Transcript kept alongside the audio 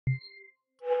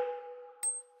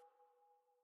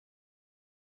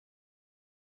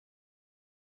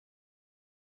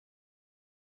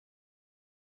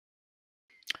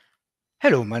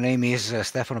Hello, my name is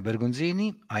Stefano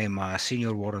Bergonzini. I am a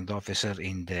senior warrant officer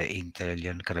in the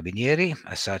Italian Carabinieri.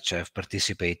 As such, I've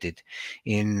participated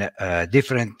in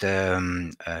different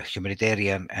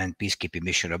humanitarian and peacekeeping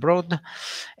mission abroad.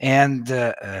 And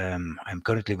I'm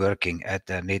currently working at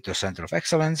the NATO Center of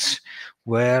Excellence,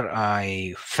 where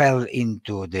I fell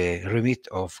into the remit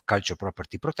of cultural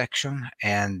property protection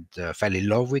and fell in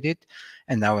love with it.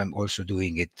 And now I'm also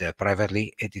doing it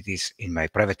privately. It is in my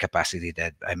private capacity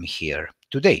that I'm here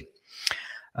today.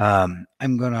 I'm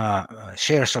gonna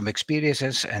share some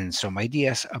experiences and some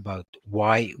ideas about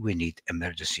why we need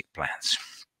emergency plans.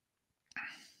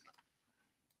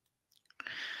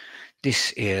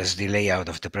 This is the layout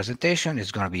of the presentation.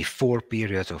 It's going to be 4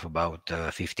 periods of about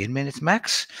 15 minutes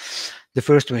max. The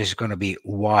first one is going to be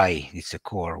why, it's the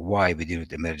core, why we deal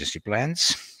with emergency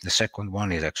plans. The second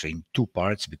one is actually in 2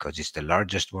 parts because it's the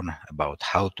largest one, about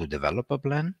how to develop a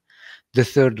plan. The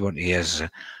third one is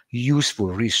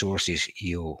useful resources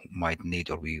you might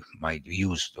need or we might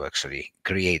use to actually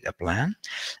create a plan.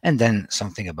 And then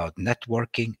something about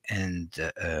networking and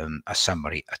a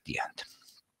summary at the end.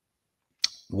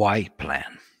 Why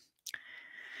plan?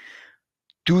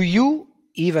 Do you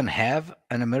even have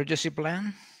an emergency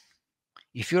plan?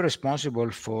 If you're responsible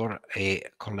for a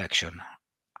collection,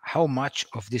 how much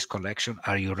of this collection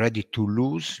are you ready to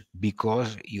lose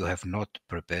because you have not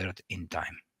prepared in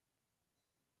time?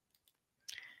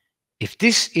 If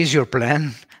this is your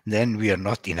plan, then we are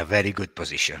not in a very good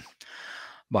position.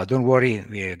 But don't worry,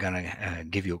 we are going to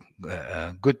give you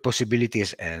good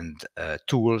possibilities and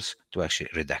tools to actually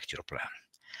redact your plan.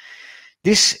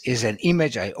 This is an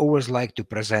image I always like to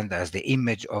present as the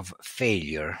image of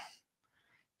failure.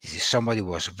 This is somebody who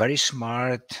was very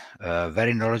smart,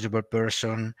 very knowledgeable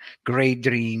person, great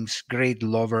dreams, great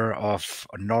lover of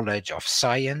knowledge, of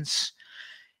science,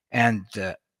 and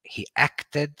he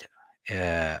acted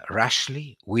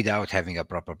rashly without having a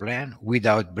proper plan,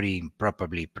 without being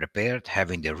properly prepared,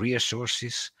 having the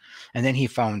resources. And then he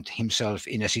found himself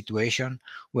in a situation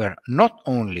where not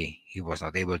only he was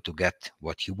not able to get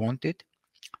what he wanted,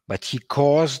 but he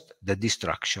caused the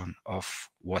destruction of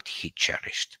what he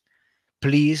cherished.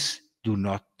 Please do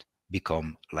not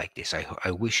become like this.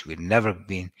 I wish we'd never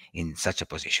been in such a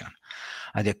position.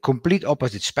 On the complete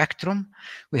opposite spectrum,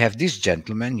 we have this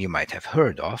gentleman you might have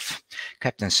heard of.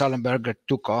 Captain Sullenberger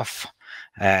took off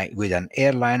with an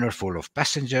airliner full of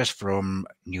passengers from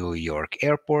New York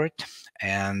Airport,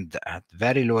 and at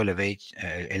very low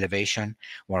elevation,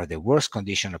 one of the worst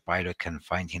conditions a pilot can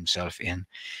find himself in,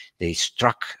 they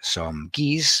struck some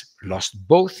geese, lost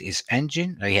both his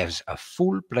engine. Now he has a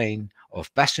full plane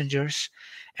of passengers,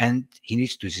 and he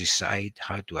needs to decide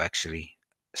how to actually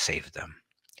save them.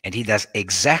 And he does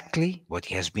exactly what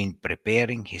he has been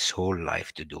preparing his whole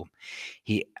life to do.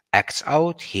 He acts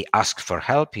out, he asks for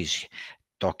help, he's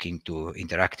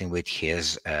interacting with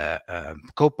his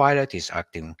co-pilot, he's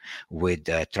acting with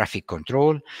traffic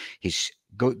control, he's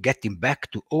getting back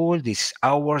to all these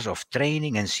hours of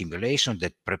training and simulation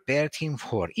that prepared him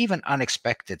for even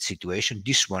unexpected situation.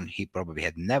 This one he probably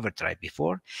had never tried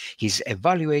before. He's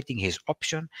evaluating his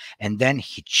option, and then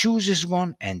he chooses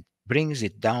one and brings the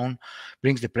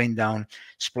plane down,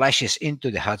 splashes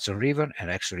into the Hudson River, and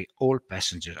actually all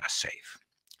passengers are safe.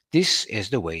 This is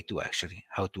the way to actually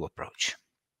how to approach.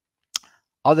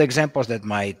 Other examples that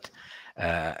might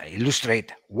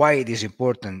illustrate why it is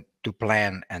important to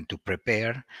plan and to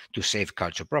prepare to save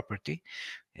cultural property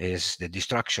is the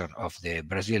destruction of the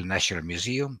Brazil National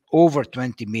Museum. Over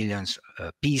 20 million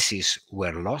pieces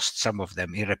were lost, some of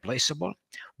them irreplaceable.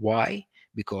 Why?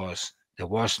 Because there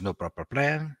was no proper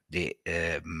plan, the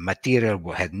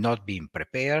material had not been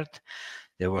prepared,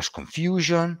 there was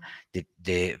confusion,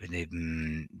 the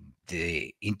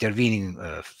intervening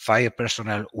fire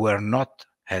personnel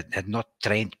had not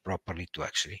trained properly to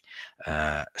actually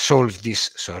solve this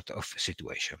sort of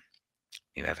situation.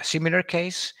 You have a similar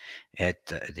case at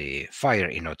the fire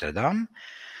in Notre Dame,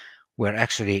 where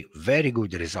actually very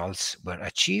good results were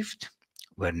achieved,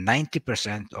 where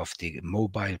 90% of the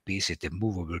mobile pieces, the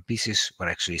movable pieces, were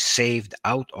actually saved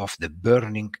out of the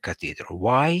burning cathedral.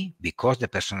 Why? Because the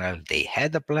personnel, they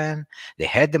had a plan, they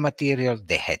had the material,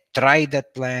 they had tried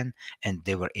that plan, and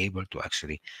they were able to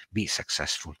actually be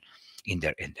successful in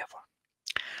their endeavor.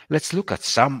 Let's look at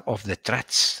some of the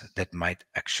threats that might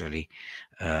actually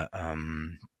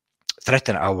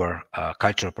threaten our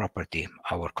cultural property,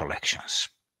 our collections.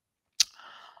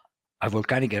 A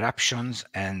volcanic eruptions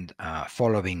and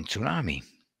following tsunami,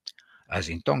 as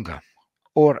in Tonga,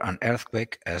 or an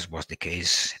earthquake, as was the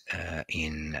case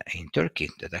in Turkey,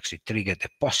 that actually triggered a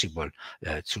possible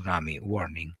tsunami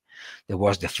warning. There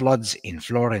was the floods in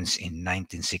Florence in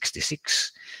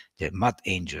 1966. The mud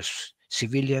angels,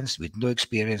 civilians with no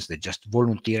experience, they just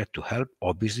volunteered to help.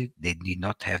 Obviously, they did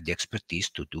not have the expertise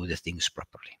to do the things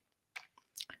properly.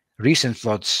 Recent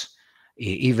floods,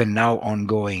 even now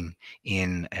ongoing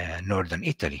in northern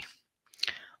Italy.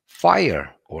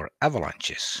 Fire or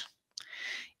avalanches.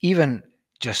 Even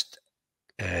just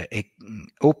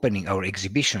opening our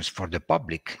exhibitions for the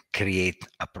public create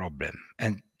a problem.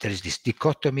 And there is this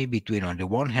dichotomy between, on the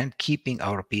one hand, keeping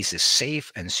our pieces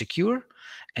safe and secure,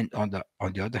 and on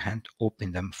the other hand,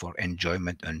 open them for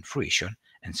enjoyment and fruition,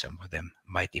 and some of them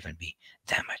might even be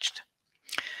damaged.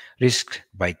 Risk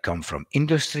might come from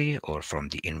industry or from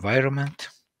the environment.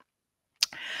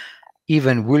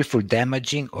 Even willful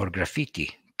damaging or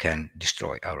graffiti can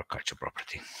destroy our cultural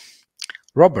property.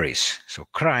 Robberies, so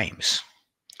crimes.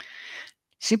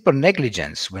 Simple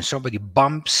negligence, when somebody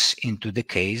bumps into the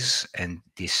case and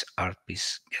this art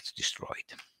piece gets destroyed.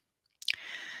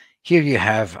 Here you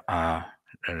have a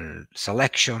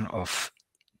selection of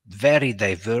very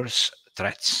diverse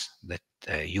threats that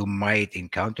you might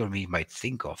encounter, we might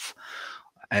think of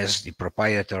as the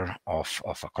proprietor of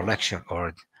a collection,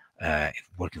 or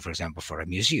working, for example, for a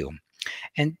museum.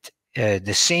 And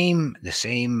the same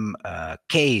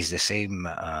case, the same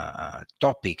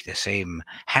topic, the same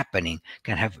happening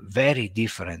can have very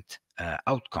different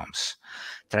outcomes.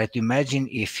 Try to imagine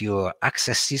if your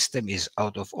access system is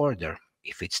out of order.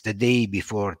 If it's the day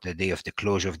before the day of the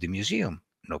closure of the museum,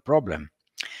 no problem.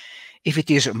 If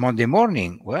it is Monday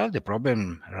morning, well, the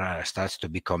problem starts to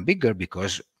become bigger,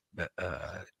 because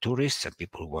tourists and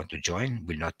people who want to join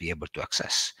will not be able to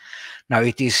access. Now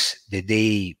it is the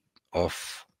day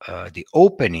of the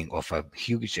opening of a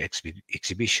huge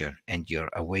exhibition, and you're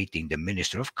awaiting the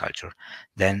Minister of Culture,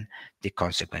 then the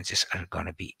consequences are going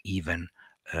to be even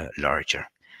larger.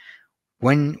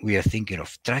 When we are thinking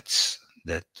of threats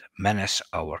that menace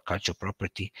our cultural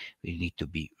property, we need to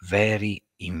be very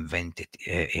imaginative.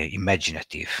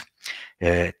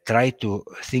 Try to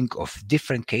think of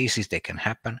different cases that can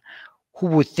happen. Who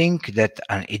would think that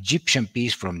an Egyptian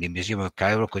piece from the Museum of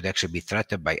Cairo could actually be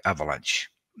threatened by avalanche?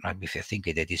 Not if you're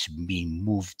thinking that it's being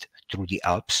moved through the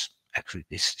Alps, actually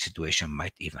this situation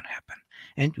might even happen.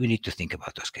 And we need to think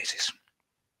about those cases.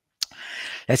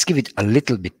 Let's give it a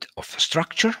little bit of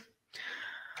structure.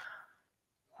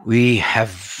 We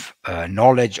have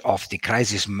knowledge of the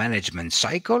crisis management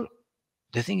cycle.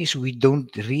 The thing is, we don't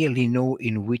really know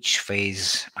in which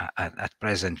phase at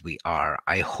present we are.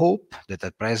 I hope that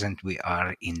at present we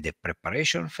are in the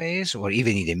preparation phase, or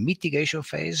even in the mitigation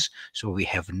phase, so we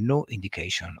have no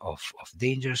indication of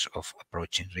dangers, of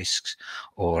approaching risks,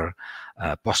 or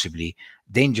possibly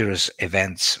dangerous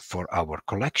events for our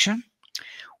collection.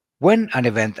 When an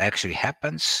event actually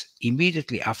happens,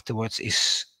 immediately afterwards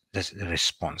is the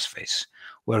response phase,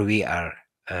 where we are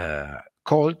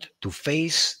called to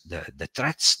face the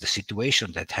threats, the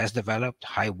situation that has developed,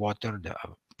 high water, the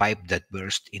pipe that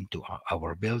burst into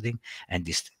our building, and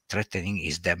this threatening,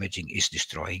 is damaging, is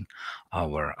destroying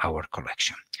our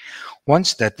collection.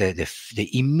 Once that the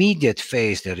immediate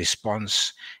phase, the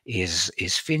response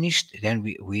is finished, then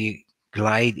we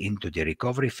glide into the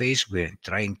recovery phase. We're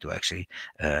trying to actually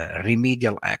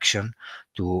remedial action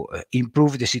to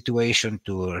improve the situation,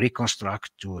 to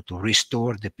reconstruct, to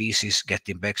restore the pieces, get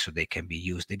them back so they can be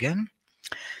used again.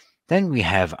 Then we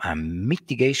have a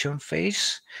mitigation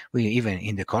phase. We even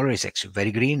in the color is actually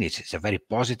very green. It's a very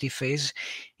positive phase.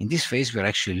 In this phase, we're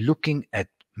actually looking at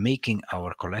making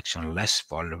our collection less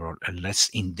vulnerable and less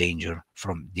in danger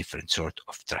from different sort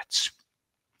of threats.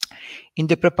 In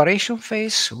the preparation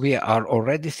phase, we are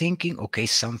already thinking, okay,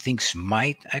 some things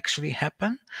might actually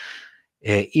happen.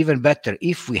 Even better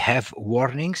if we have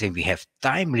warnings, and we have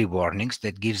timely warnings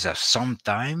that gives us some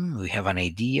time. We have an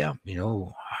idea,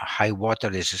 high water,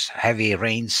 there's heavy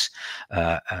rains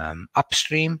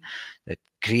upstream that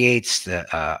creates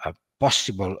a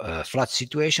possible flood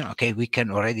situation. Okay, we can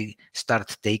already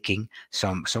start taking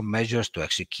some measures to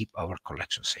actually keep our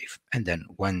collection safe. And then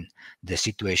when the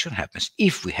situation happens,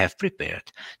 if we have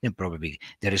prepared, then probably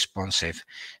the responsive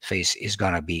phase is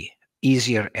going to be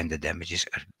easier and the damages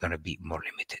are going to be more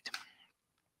limited.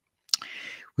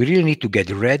 We really need to get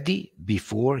ready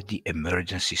before the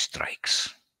emergency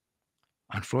strikes.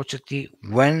 Unfortunately,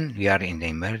 when we are in the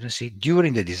emergency,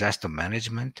 during the disaster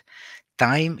management,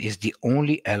 time is the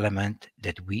only element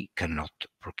that we cannot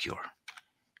procure.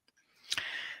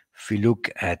 If we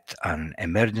look at an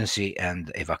emergency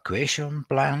and evacuation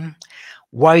plan,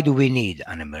 why do we need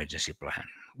an emergency plan?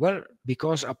 Well,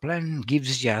 because a plan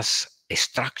gives us a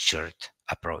structured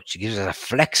approach, gives us a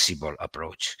flexible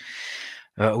approach.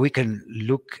 We can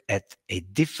look at a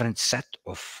different set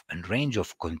of and range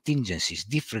of contingencies,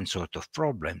 different sort of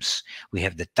problems. We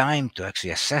have the time to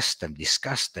actually assess them,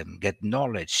 discuss them, get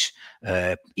knowledge,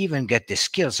 even get the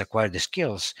skills, acquire the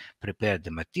skills, prepare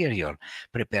the material,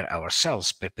 prepare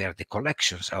ourselves, prepare the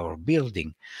collections, our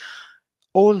building.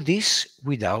 All this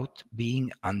without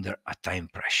being under a time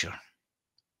pressure,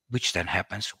 which then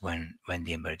happens when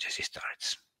the emergency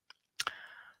starts.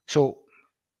 So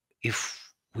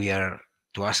if we are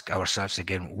to ask ourselves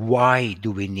again, why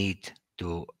do we need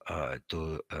to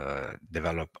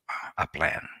develop a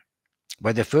plan?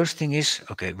 But the first thing is,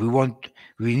 okay,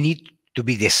 we need to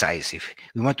be decisive.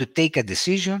 We want to take a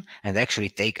decision and actually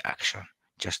take action.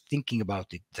 Just thinking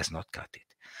about it does not cut it.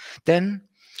 Then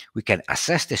we can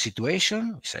assess the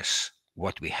situation, assess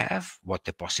what we have, what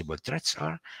the possible threats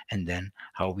are, and then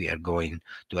how we are going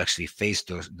to actually face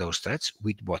those threats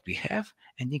with what we have,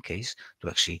 and in case to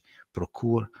actually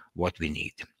procure what we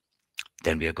need.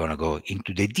 Then we are going to go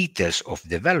into the details of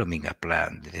developing a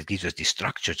plan that gives us the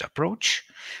structured approach.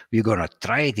 We're going to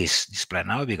try this plan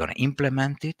out. We're going to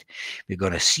implement it. We're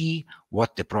going to see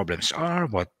what the problems are,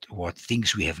 what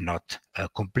things we have not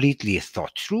completely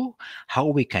thought through, how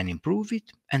we can improve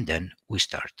it, and then we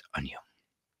start anew.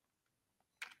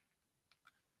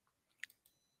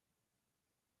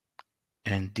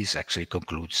 And this actually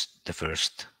concludes the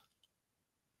first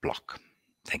block.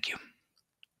 Thank you.